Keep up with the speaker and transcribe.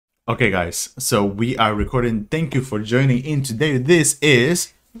Okay, guys, so we are recording. Thank you for joining in today. This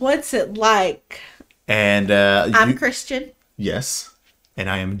is. What's it like? And I'm Christian. Yes, and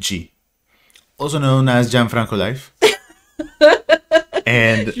I am G, also known as Gianfranco Life.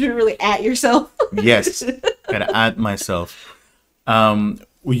 And You're really at yourself. yes, gotta add myself.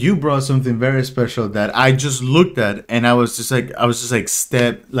 You brought something very special that I just looked at, and I was just like,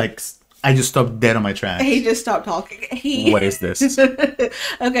 I just stopped dead on my tracks. He just stopped talking. What is this?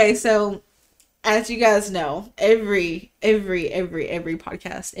 Okay, so as you guys know, every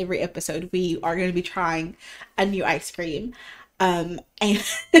podcast, every episode, we are going to be trying a new ice cream, and G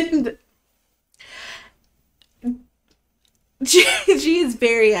is has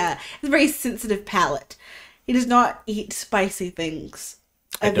a very sensitive palate. He does not eat spicy things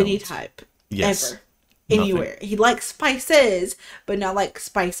of any type. Yes. Ever. Anywhere. He likes spices, but not like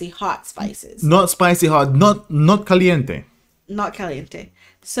spicy hot spices. Not spicy hot, not caliente. Not caliente.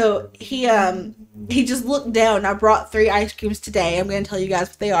 So he just looked down. I brought 3 ice creams today. I'm going to tell you guys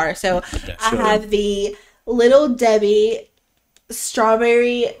what they are. So Yeah, I sure. have the Little Debbie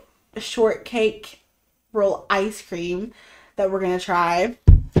strawberry shortcake roll ice cream that we're going to try.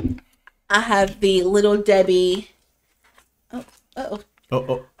 I have the Little Debbie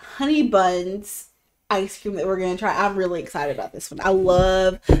honey buns ice cream that we're going to try. I'm really excited about this one. I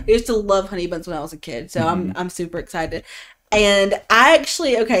used to love honey buns when I was a kid. So I'm super excited. And I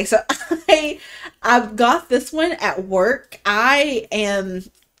actually, I've got this one at work. Sorry,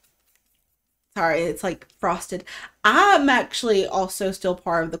 it's like frosted. I'm actually also still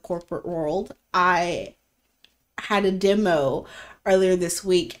part of the corporate world. I had a demo earlier this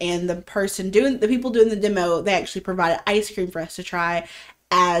week, and the people doing the demo, they actually provided ice cream for us to try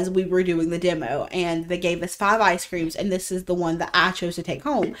as we were doing the demo, and they gave us 5 ice creams, and this is the one that I chose to take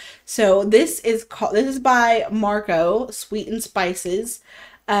home. So this is by Marco, Sweet and Spices.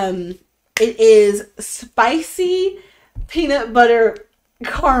 It is spicy peanut butter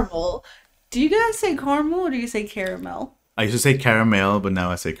caramel. Do you guys say caramel or do you say caramel? I used to say caramel, but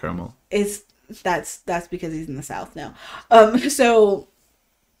now I say caramel. That's because he's in the South now. So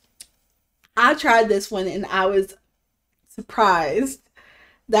I tried this one and I was surprised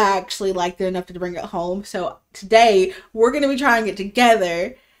that I actually liked it enough to bring it home. So today we're going to be trying it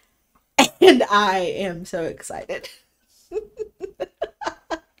together, and I am so excited.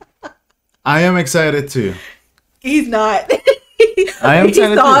 I am excited too. He's not. I am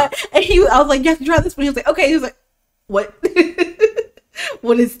excited too. And I was like, you have to try this one. He was like, okay. He was like, what?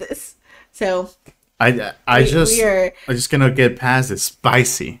 What is this? So I just cannot get past it.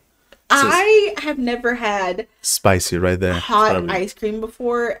 Spicy. I have never had spicy right there. Hot ice cream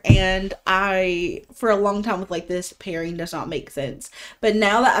before, and for a long time with like this pairing does not make sense. But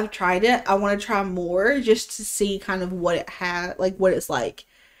now that I've tried it, I want to try more just to see kind of what it's like.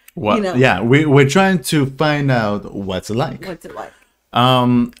 What? You know? Yeah, we're trying to find out what's it like. What's it like?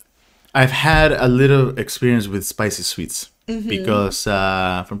 I've had a little experience with spicy sweets because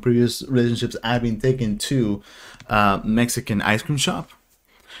from previous relationships, I've been taken to Mexican ice cream shop.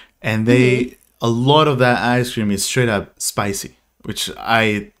 And a lot of that ice cream is straight up spicy, which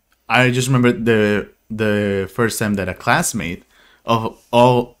I just remember the first time that a classmate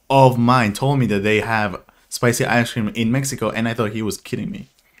of mine told me that they have spicy ice cream in Mexico, and I thought he was kidding me.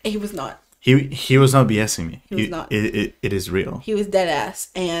 He was not. He was not BSing me. He was not. It is real. He was dead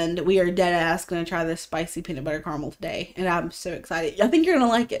ass, and we are dead ass going to try this spicy peanut butter caramel today, and I'm so excited. I think you're going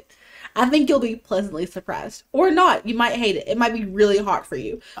to like it. I think you'll be pleasantly surprised, or not. You might hate it. It might be really hot for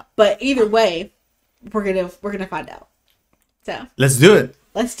you, but either way, we're gonna find out. So let's do it.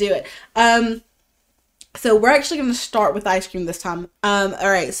 Let's do it. So we're actually gonna start with ice cream this time. All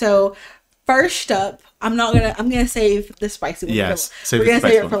right. So first up, I'm gonna save the spicy one. Yes, we're gonna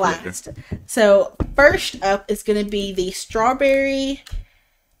save it for last. So first up is gonna be the strawberry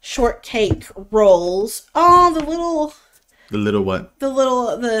shortcake rolls. Oh, the little what?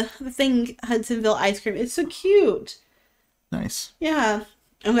 The thing Hudsonville ice cream. It's so cute. Nice. Yeah.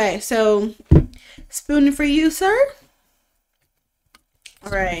 Okay, so spoon for you, sir.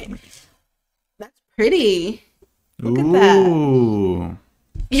 All right. That's pretty. Look at that.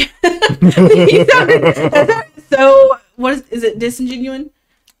 Yeah. That sounded so. What is it? Disingenuous?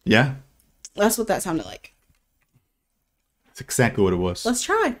 Yeah. That's what that sounded like. That's exactly what it was. Let's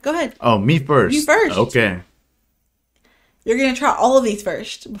try. Go ahead. Oh, me first. You first. Okay. You're gonna try all of these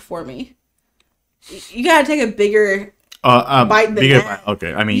first before me. You gotta take a bigger bite than that.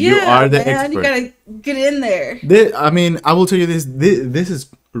 Okay, I mean, you are the expert. You gotta get in there. I will tell you this. This is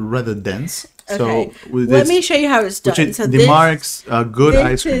rather dense. Okay. So let me show you how it's done. So the marks good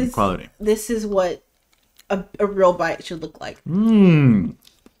ice cream quality. This is what a real bite should look like.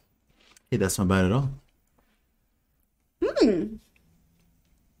 Hey, that's not bad at all. Hmm.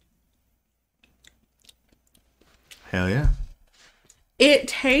 Hell yeah. It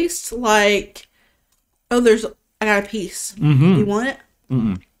tastes like. Oh, I got a piece. Mm-hmm. Do you want it?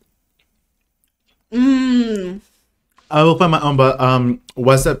 Mm-mm. Mmm. I will find my own, but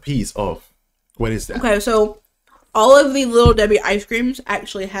what's that piece of? What is that? Okay, so all of the Little Debbie ice creams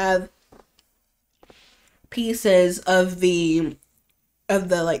actually have pieces of the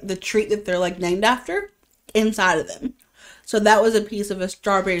like the treat that they're like named after inside of them. So that was a piece of a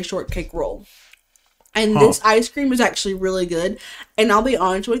strawberry shortcake roll. And this ice cream is actually really good. And I'll be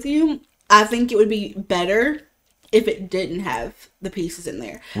honest with you, I think it would be better if it didn't have the pieces in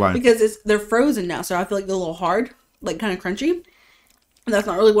there. Right. Because they're frozen now, so I feel like they're a little hard, like kind of crunchy. And that's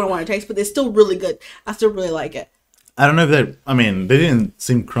not really what I want to taste, but it's still really good. I still really like it. I don't know if that. I mean, they didn't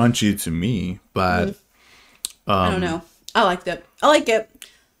seem crunchy to me, but I don't know. I liked it. I like it.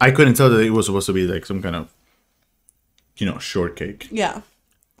 I couldn't tell that it was supposed to be like some kind of, shortcake. Yeah.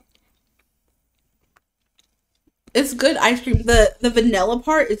 It's good ice cream. The vanilla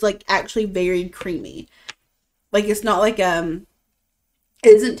part is like actually very creamy. Like it's not like it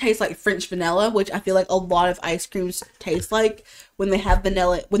doesn't taste like French vanilla, which I feel like a lot of ice creams taste like when they have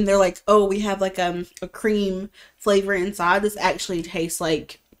vanilla. When they're like, oh, we have like a cream flavor inside. This actually tastes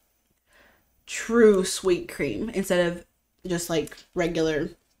like true sweet cream instead of just like regular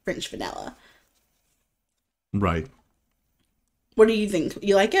French vanilla. Right. What do you think?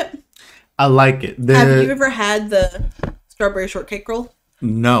 You like it? I like it. Have you ever had the strawberry shortcake roll?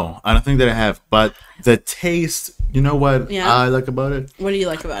 No, I don't think that I have. But the taste, you know what I like about it? What do you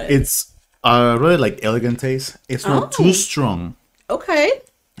like about it? It's a really like elegant taste. It's not too strong. Okay.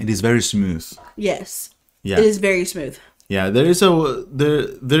 It is very smooth. Yes. Yeah. It is very smooth. Yeah, there is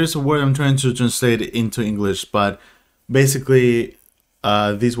a word I'm trying to translate into English, but basically,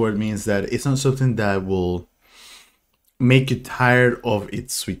 this word means that it's not something that will make you tired of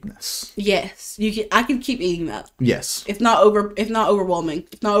its sweetness. Yes, I can keep eating that. Yes. It's not overwhelming.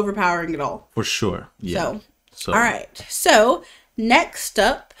 It's not overpowering at all. For sure. Yeah. So all right. So next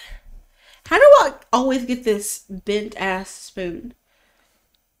up, how do I always get this bent ass spoon?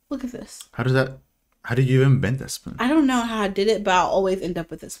 Look at this. How do you even bend that spoon? I don't know how I did it, but I'll always end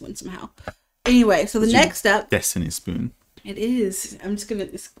up with this one somehow. Anyway, so the next step. Destiny spoon. It is.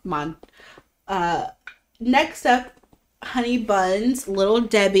 It's mine. Next up, Honey Buns, Little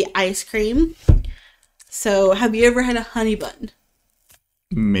Debbie ice cream. So, have you ever had a honey bun?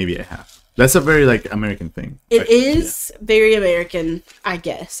 Maybe I have. That's a very like American thing. It is very American, I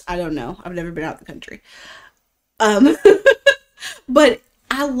guess. I don't know. I've never been out of the country. But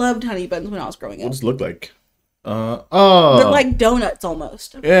I loved honey buns when I was growing up. What does it look like? They're like donuts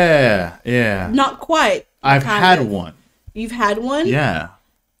almost. Yeah. Not quite. I've had one. You've had one? Yeah.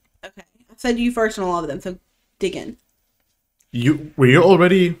 Okay. I said you first on all of them, so dig in. Were you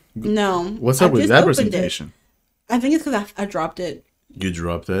already? No. What's up with that presentation? I think it's because I dropped it. You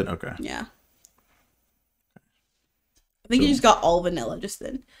dropped it? Okay. Yeah. I think you just got all vanilla just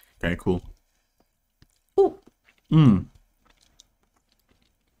then. Okay, cool. Ooh.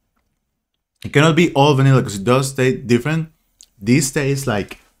 It cannot be all vanilla because it does taste different. This tastes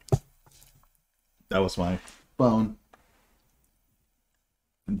like... That was my phone.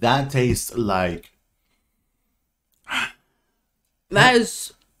 That tastes like...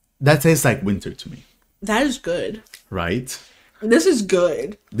 That tastes like winter to me. That is good. Right? This is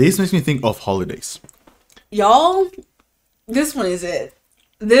good. This makes me think of holidays. Y'all, this one is it.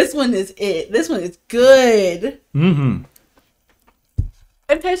 This one is it. This one is good. Mm-hmm.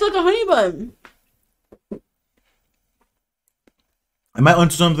 It tastes like a honey bun. Am I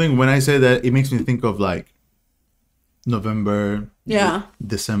onto something when I say that it makes me think of like November,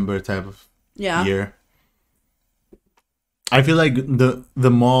 December type of year? I feel like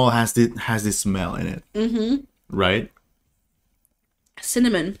the mall has this smell in it. Mm-hmm. Right?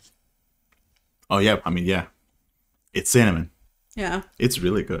 Cinnamon. Oh yeah, I mean yeah. It's cinnamon. Yeah. It's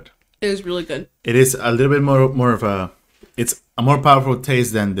really good. It is really good. It is a little bit more of a... It's a more powerful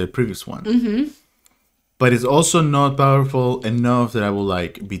taste than the previous one. Mm-hmm. But it's also not powerful enough that I will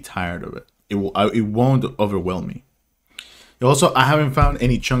like be tired of it. It won't overwhelm me. Also, I haven't found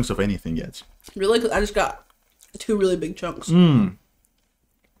any chunks of anything yet. Really? I just got 2 really big chunks. You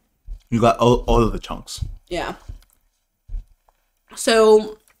got all of the chunks. Yeah.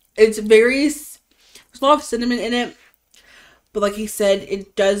 So, there's a lot of cinnamon in it. But like he said,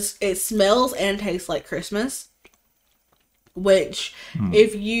 it smells and tastes like Christmas. Which,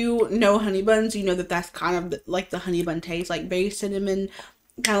 if you know honey buns, you know that's kind of like the honey bun taste. Like very cinnamon,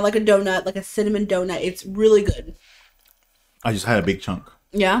 kind of like a donut, like a cinnamon donut. It's really good. I just had a big chunk.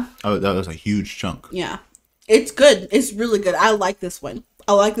 Yeah. Oh, that was a huge chunk. Yeah. It's good. It's really good. I like this one.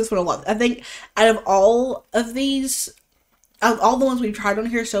 I like this one a lot. I think out of all of these, out of all the ones we've tried on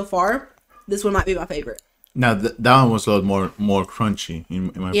here so far, this one might be my favorite. Now, that one was a lot more crunchy, in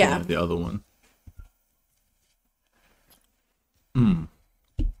my Yeah. opinion, than the other one.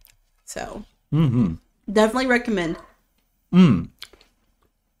 So, Mm-hmm. definitely recommend. And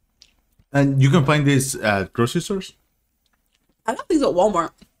you can find these at grocery stores? I got these at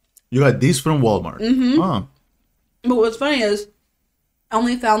Walmart. You got these from Walmart? Mm-hmm. Oh. But what's funny is, I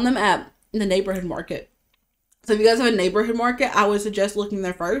only found them at the neighborhood market. So if you guys have a neighborhood market, I would suggest looking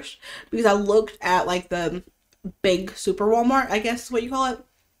there first. Because I looked at, like, the big super Walmart, I guess is what you call it.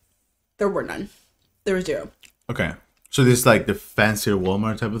 There were none. There was zero. Okay. So this is like the fancier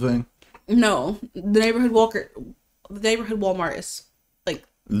Walmart type of thing? No. The neighborhood Walmart is, like,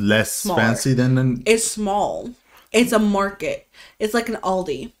 Less smaller. fancy than... It's small. It's a market. It's like an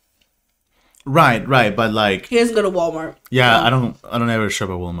Aldi. Right, but like... He doesn't go to Walmart. Yeah, So, I don't ever shop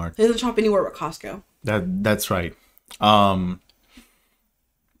at Walmart. he doesn't shop anywhere but Costco. That's right.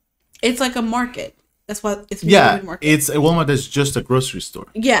 It's like a market. That's what it's a Yeah, neighborhood market. it's a Walmart that's just a grocery store.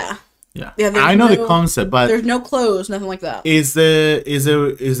 Yeah. Yeah, Yeah, there's I know the no- concept, but There's no clothes, nothing like that. is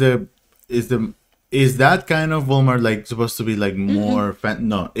that kind of Walmart like supposed to be like more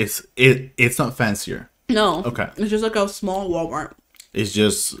No, it's not fancier. No. Okay. It's just like a small Walmart. It's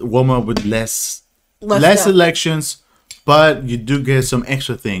just Walmart with less Stuff. selections, but you do get some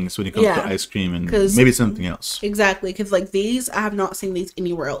extra things when it comes to Yeah. ice cream and 'Cause- maybe something else. Exactly. Because, like, these, I have not seen these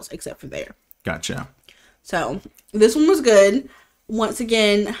anywhere else except for there. Gotcha. So, this one was good. Once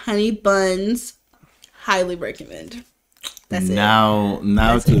again, honey buns. Highly recommend. That's it. Now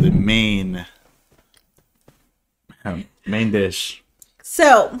to the main dish.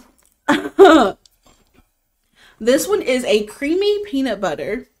 So, this one is a creamy peanut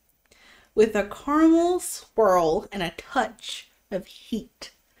butter with a caramel swirl and a touch of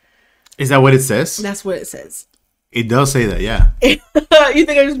heat. Is that what it says? That's what it says. It does say that, yeah. You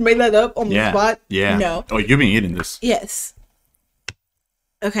think I just made that up on the Yeah. spot? Yeah. No. Oh, you've been eating this. Yes.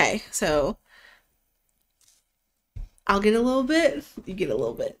 Okay, so I'll get a little bit. You get a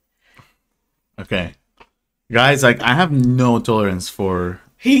little bit. Okay. Guys, like I have no tolerance for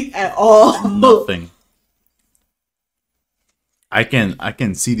Heat at all. nothing. I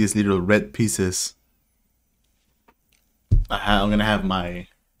can see these little red pieces. I'm gonna have my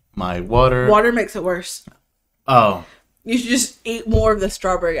water. Water makes it worse. Oh, You should just eat more of the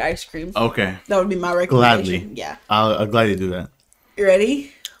strawberry ice cream. okay. That would be my recommendation. Gladly. Yeah. I'll gladly do that. You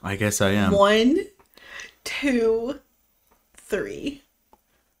ready? I guess I am. 1, 2, 3.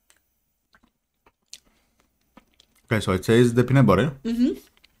 Okay, so I taste the peanut butter. Mm-hmm.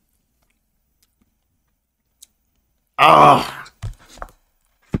 Oh,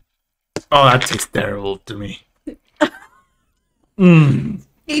 that tastes terrible to me.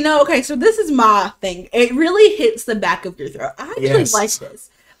 You know, okay, so this is my thing. It really hits the back of your throat. I actually Yes. like this.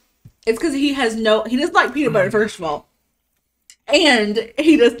 It's because he doesn't like peanut butter, first of all. And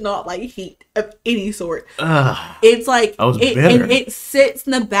he does not like heat of any sort. Ugh. It's like, That was bitter. and it sits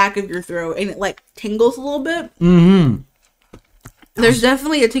in the back of your throat and it like tingles a little bit. Mm-hmm. There's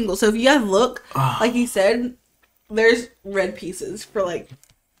definitely a tingle. So if you guys look, like he said, there's red pieces for like.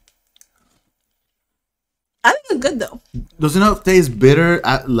 I think it's good though. Does it not taste bitter?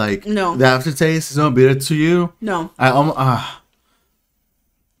 Like No. the aftertaste is not bitter to you. No. I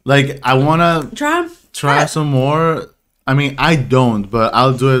like I wanna Try. some more. I mean, I don't, but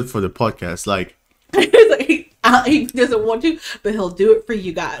I'll do it for the podcast. Like, It's like he doesn't want to, but he'll do it for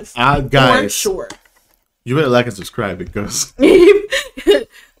you guys. guys, For sure. you better like and subscribe because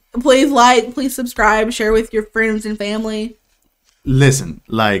Please subscribe, share with your friends and family. listen,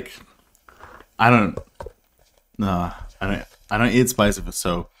 like, I don't eat spicy,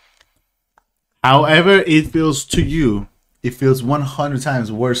 so however it feels to you, it feels 100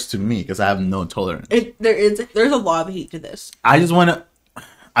 times worse to me because I have no tolerance. There's a lot of heat to this. I just wanna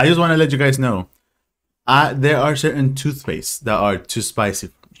let you guys know, there are certain toothpastes that are too spicy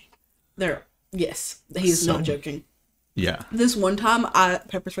for me. Yes, he's not joking. Yeah. This one time, I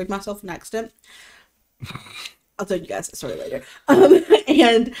pepper sprayed myself in accident. I'll tell you guys that story later.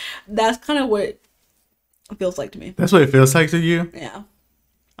 And that's kind of what it feels like to me. That's what it feels like to you? Yeah.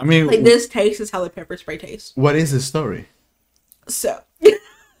 I mean, Like, this taste is how the pepper spray tastes. what is the story? So,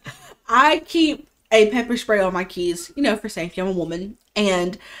 I keep a pepper spray on my keys, for safety. I'm a woman.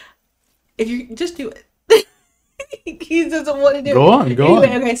 And if you just do it. He doesn't want to do Go it.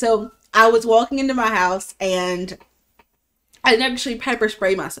 on. Okay, so I was walking into my house and I didn't actually pepper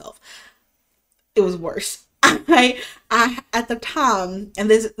spray myself. It was worse. I at the time, and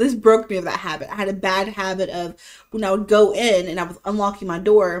this broke me of that habit. I had a bad habit of when I would go in and I was unlocking my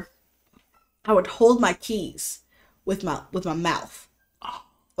door, I would hold my keys with my mouth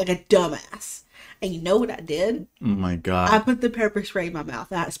like a dumbass. And you know what I did? Oh my I god. put the pepper spray in my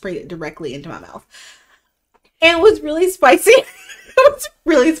mouth and I sprayed it directly into my mouth. And it was really spicy. It was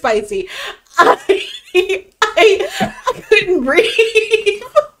really spicy. I couldn't breathe.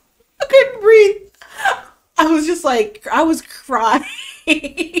 I couldn't breathe. I was just like, I was crying.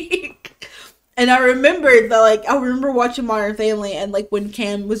 And I remembered that, like, I remember watching Modern Family, and like when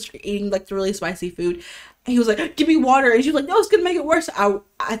Cam was eating like the really spicy food, he was like, "Give me water," and she was like, "No, it's gonna make it worse."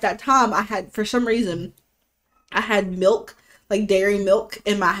 At that time, I had, for some reason, I had milk, like dairy milk,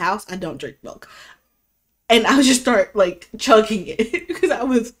 in my house. I don't drink milk, and I would just start like chugging it because I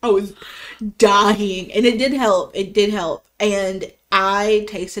was dying, and it did help. It did help, and I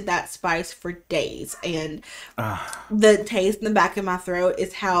tasted that spice for days, and the taste in the back of my throat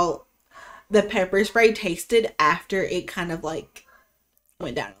is how the pepper spray tasted after it kind of like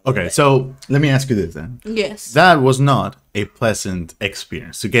went down. Okay, so let me ask you this then. Yes. That was not a pleasant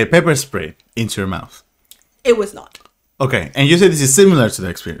experience to get pepper spray into your mouth. It was not. Okay, and you said this is similar to the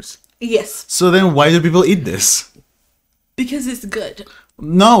experience. Yes. So then why do people eat this? Because it's good.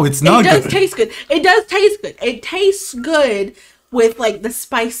 No, it's not It does good. taste good. It does taste good. It tastes good with like the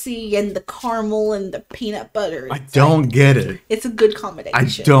spicy and the caramel and the peanut butter. I don't get it. It's a good I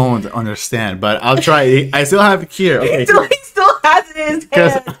combination. don't understand, but I'll try it. I still have it here. Okay. He still has it in his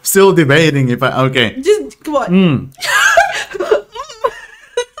Because hand. I'm still debating if I... Okay. Just, come on.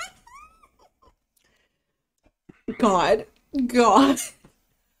 God.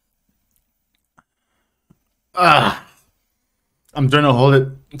 I'm trying to hold it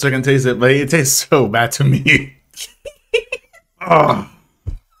so I can taste it, but it tastes so bad to me. Ugh.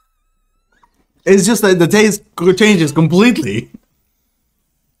 It's just that the taste changes completely.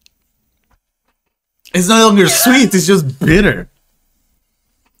 It's no longer sweet, it's just bitter.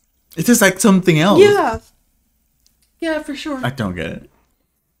 It's just like something else. Yeah. Yeah, for sure. I don't get it.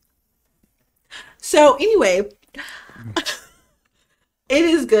 So, anyway, it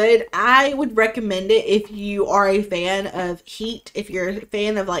is good. I would recommend it if you are a fan of heat, if you're a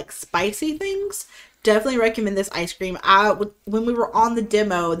fan of like spicy things. Definitely recommend this ice cream. When we were on the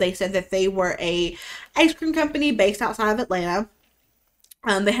demo, they said that they were a ice cream company based outside of Atlanta.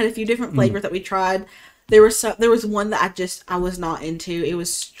 They had a few different flavors that we tried. There was one that I was not into. It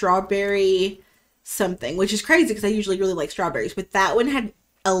was strawberry something, which is crazy because I usually really like strawberries, but that one had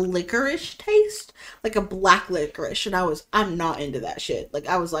a licorice taste, like a black licorice, and I'm not into that shit. Like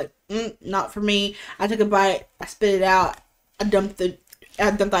I was like, not for me. I took a bite, I spit it out, I dumped the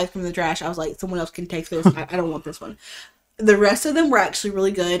ice cream in the trash. I was like, someone else can take this. I don't want this one. The rest of them were actually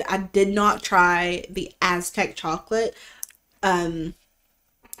really good. I did not try the Aztec chocolate.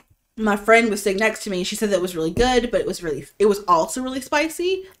 My friend was sitting next to me and she said that it was really good, but it was also really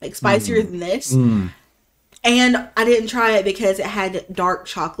spicy, like spicier than this. And I didn't try it because it had dark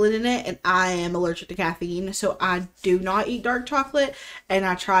chocolate in it, and I am allergic to caffeine, so I do not eat dark chocolate, and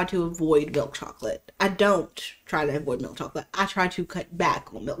I try to avoid milk chocolate. I don't try to avoid milk chocolate. I try to cut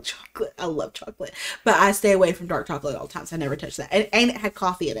back on milk chocolate. I love chocolate, but I stay away from dark chocolate all the time, so I never touch that. And it had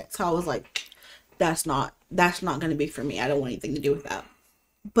coffee in it, so I was like, that's not going to be for me. I don't want anything to do with that.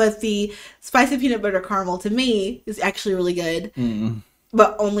 But the spicy peanut butter caramel, to me, is actually really good.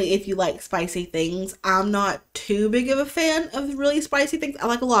 But only if you like spicy things. I'm not too big of a fan of really spicy things. I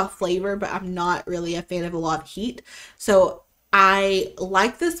like a lot of flavor, but I'm not really a fan of a lot of heat. So I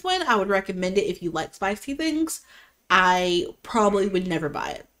like this one. I would recommend it if you like spicy things. I probably would never buy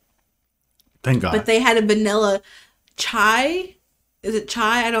it. Thank God. But they had a vanilla chai. Is it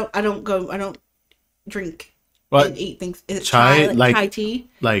chai? I don't drink and eat things. Is it chai? Like chai tea?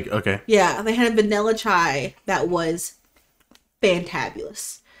 Like, okay. Yeah, they had a vanilla chai that was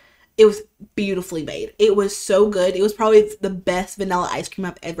fantabulous. It was beautifully made. It was so good. It was probably the best vanilla ice cream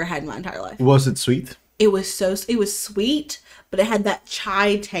I've ever had in my entire life. Was it sweet? It was sweet, but it had that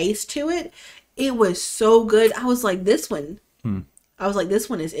chai taste to it. It was so good. I was like, this one. I was like, this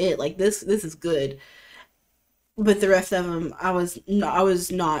one is it. Like this is good. But the rest of them, I was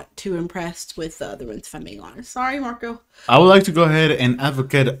not too impressed with the other ones, if I'm being honest. Sorry, Marco. I would like to go ahead and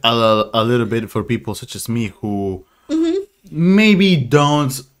advocate a little bit for people such as me who maybe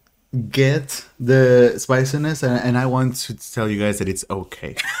don't get the spiciness, and I want to tell you guys that it's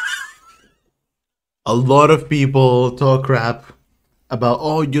okay. A lot of people talk crap about,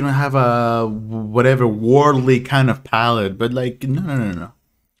 oh, you don't have a whatever worldly kind of palate, but like, no.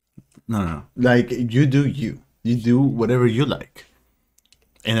 Like, you do you. You do whatever you like.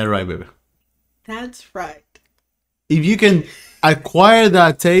 Ain't that right, baby? That's right. if you can acquire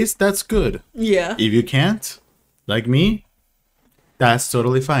that taste, that's good. Yeah. If you can't, like me, that's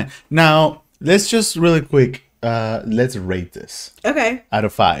totally fine. Now, let's just really quick, let's rate this Okay. out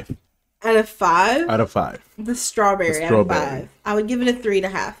of 5. Out of 5, Out of 5. the strawberry, The out of strawberry. 5. I would give it a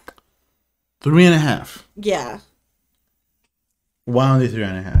 3.5. 3.5. Yeah. Why only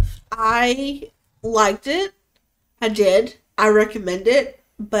 3.5? I liked it. I did. I recommend it,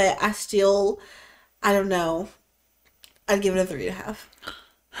 but I don't know. I'd give it a 3.5.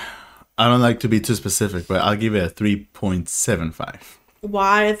 I don't like to be too specific, but I'll give it a 3.75.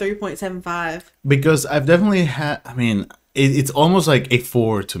 Why a 3.75? Because I've definitely had, I mean, it's almost like a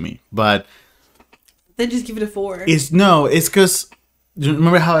 4 to me, but Then just give it a 4. it's because,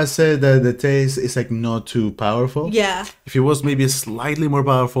 remember how I said that the taste is like not too powerful? Yeah. If it was maybe slightly more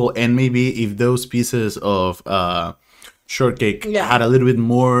powerful, and maybe if those pieces of shortcake had a little bit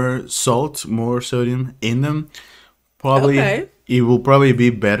more salt, more sodium in them, probably it will probably be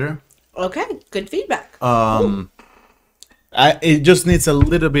better. Okay. Good feedback. It just needs a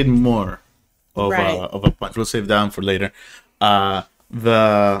little bit more of Right. of a punch. We'll save that one for later.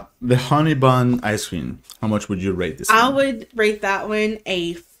 The honey bun ice cream. How much would you rate this? I would rate that one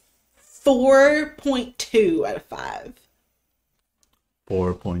a 4.2 out of 5.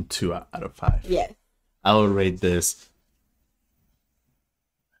 4.2 out of 5. Yeah. I will rate this.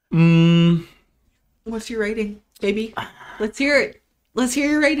 What's your rating, baby? Let's hear it. Let's hear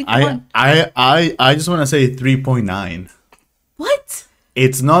your rating. Come on. I just want to say 3.9. What?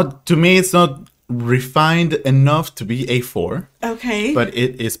 It's not, to me, it's not refined enough to be a 4, Okay. but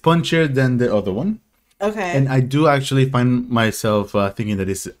it is punchier than the other one. Okay. And I do actually find myself thinking that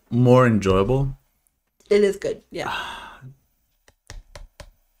it's more enjoyable. It is good. Yeah.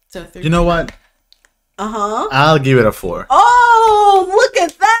 So 3. You know what? Uh-huh. I'll give it a 4. Oh, look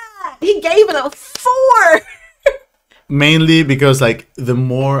at that. He gave it a 4. Mainly because, like, the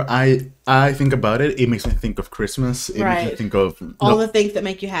more I think about it, it makes me think of Christmas. It makes me think of all the things that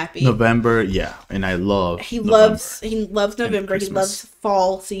make you happy. November, yeah, and I love. He November loves November. He Christmas. loves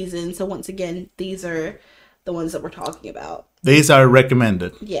fall season. So once again, these are the ones that we're talking about. These are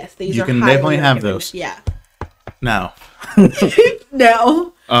recommended. Yes, these You are. can highly definitely have recommended. those. Yeah. Now,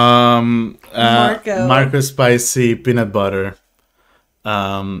 No. Marco spicy peanut butter.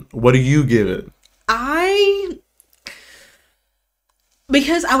 What do you give it?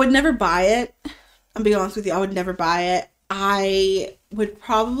 Because I would never buy it. I'm being honest with you. I would never buy it. I would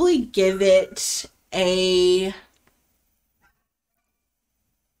probably give it a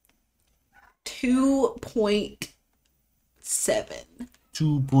 2.7.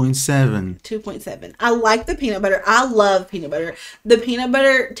 2.7. 2.7. I like the peanut butter. I love peanut butter. The peanut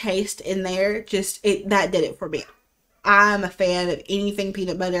butter taste in there that did it for me. I'm a fan of anything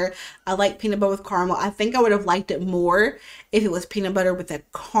peanut butter. I like peanut butter with caramel. I think I would have liked it more if it was peanut butter with a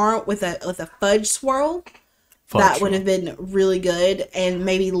fudge swirl. That would have been really good, and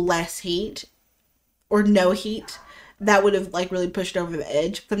maybe less heat or no heat. That would have like really pushed over the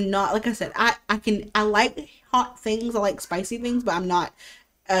edge. But I'm not, like I said, I like hot things. I like spicy things, but I'm not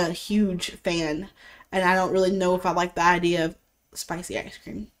a huge fan, and I don't really know if I like the idea of spicy ice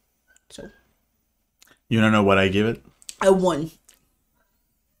cream. So You don't know what I give it? a 1.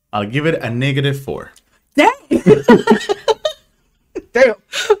 I'll give it a -4. Dang. Damn.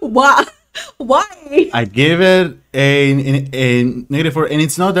 Why? I give it a -4, and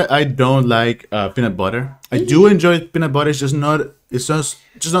it's not that I don't like peanut butter. I do enjoy peanut butter. It's just not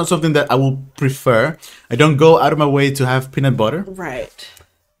something that I will prefer. I don't go out of my way to have peanut butter. Right.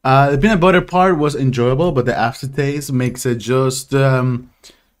 The peanut butter part was enjoyable, but the aftertaste makes it just.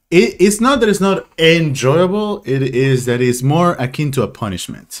 It's not that it's not enjoyable. It is that it's more akin to a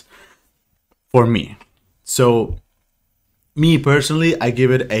punishment for me. So, me personally, I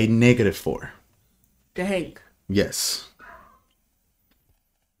give it a -4. Dang. Yes.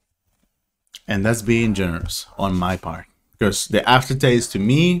 And that's being generous on my part. Because the aftertaste to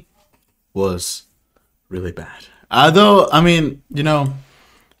me was really bad. Although, I mean,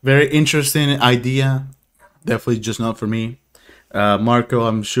 very interesting idea. Definitely just not for me. Marco,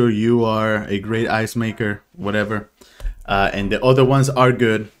 I'm sure you are a great ice maker, whatever. And the other ones are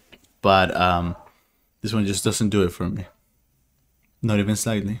good. But this one just doesn't do it for me. Not even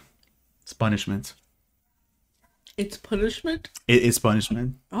slightly. It's punishment. It's punishment? It is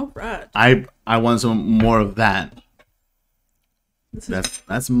punishment. All right. I want some more of that.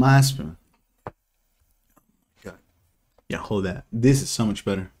 That's my spoon. God. Yeah, hold that. This is so much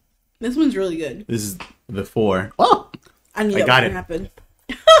better. This one's really good. This is the 4. Oh, I knew I that got was it. happen.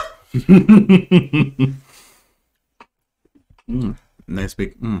 Nice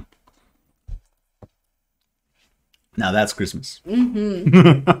big. Now that's Christmas.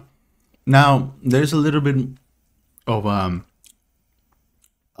 Mm-hmm. Now there's a little bit of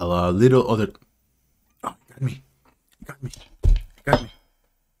a little other. Oh, got me, got me, got me.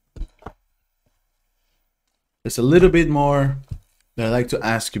 There's a little bit more that I'd like to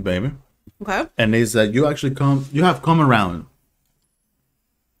ask you, baby. Okay. And is that you actually have come around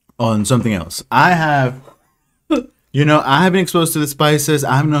on something else. I have, I have been exposed to the spices.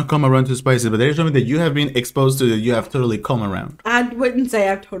 I have not come around to spices, but there's something that you have been exposed to that you have totally come around. I wouldn't say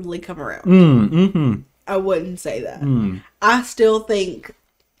I've totally come around. Mm-hmm. I wouldn't say that. I still think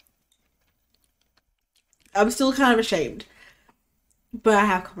I'm still kind of ashamed, but I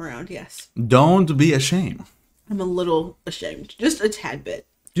have come around. Yes. Don't be ashamed. I'm a little ashamed, just a tad bit.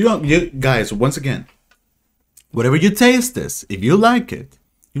 You guys, once again, whatever you taste this, if you like it,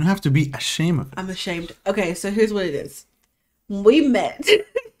 you don't have to be ashamed of it. I'm ashamed. Okay, so here's what it is. When we met,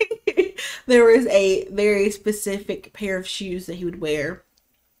 there was a very specific pair of shoes that he would wear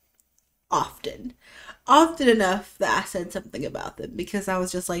often. Often enough that I said something about them because I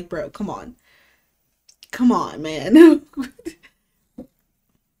was just like, bro, come on. Come on, man.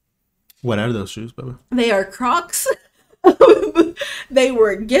 What are those shoes, Bubba? They are Crocs. They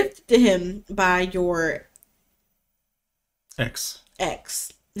were gifted to him by your ex.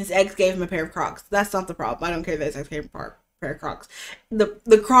 His ex gave him a pair of Crocs. That's not the problem. I don't care if his ex gave him a pair of Crocs.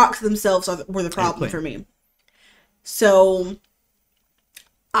 The Crocs themselves were the problem for me. So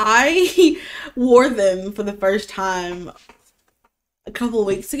I wore them for the first time a couple of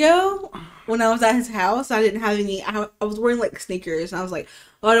weeks ago when I was at his house. I didn't have any. I was wearing like sneakers, and I was like,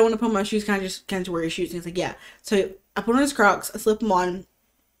 "Oh, I don't want to put on my shoes. Can I just wear your shoes?" And he's like, "Yeah." So I put on his Crocs. I slip them on.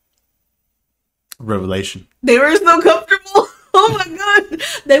 Revelation. They were so comfortable. Oh my god,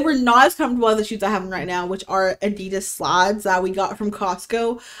 they were not as comfortable as the shoes I have right now, which are Adidas slides that we got from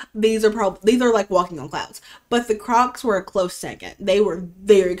Costco. These are like walking on clouds. But the Crocs were a close second. They were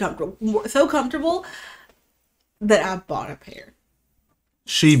very comfortable, so comfortable that I bought a pair.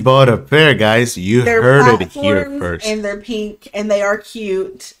 She bought a pair, guys. They're heard it here first. And they're pink, and they are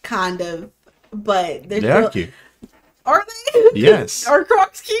cute, kind of. But they are cute. Are they? Yes. Are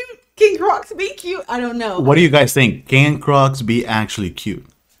Crocs cute? Can Crocs be cute? I don't know. What do you guys think? Can Crocs be actually cute?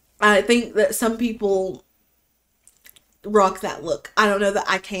 I think that some people rock that look. I don't know that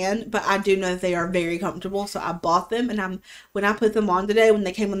I can, but I do know that they are very comfortable. So I bought them, and when I put them on today, when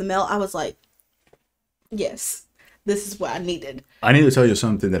they came in the mail, I was like, yes, this is what I needed. I need to tell you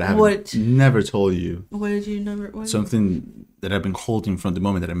something that I haven't never told you. What did you never? Something that I've been holding from the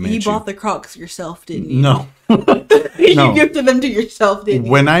moment that I met you. You bought the Crocs yourself, didn't you? No. You gifted them to yourself, didn't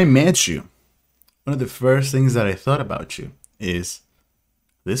you? When I met you, one of the first things that I thought about you is,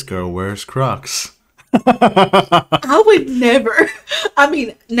 this girl wears Crocs. I would never. I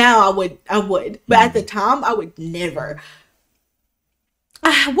mean, now I would. But at the time, I would never.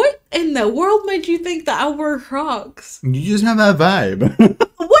 What in the world made you think that I wear Crocs? You just have that vibe.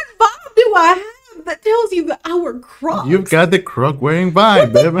 What vibe do I have that tells you that I wear Crocs? You've got the Croc wearing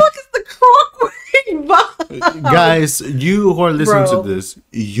vibe, baby. What the fuck is the Croc wearing vibe? Guys, you who are listening to this,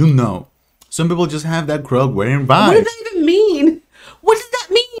 you know. Some people just have that Croc wearing vibe. What does that even mean? What does that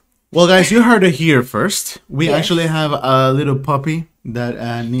mean? Well, guys, you heard it here first. We actually have a little puppy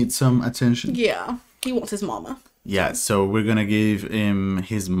that needs some attention. Yeah, he wants his mama. Yeah, so we're gonna give him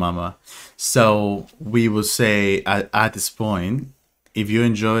his mama. So we will say at this point, if you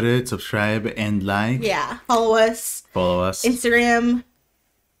enjoyed it, subscribe and like. Yeah, follow us. Instagram.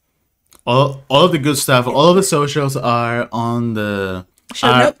 All of the good stuff. All of the socials are on the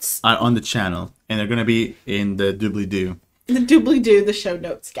show notes. Are on the channel, and they're gonna be in the doobly-doo. The doobly-doo, the show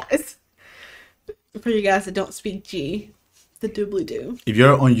notes, guys. For you guys that don't speak G, the doobly-doo. If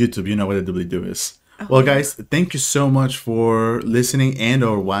you're on YouTube, you know what the doobly-doo is. Oh. Well, guys, thank you so much for listening and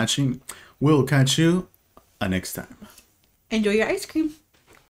or watching. We'll catch you next time. Enjoy your ice cream.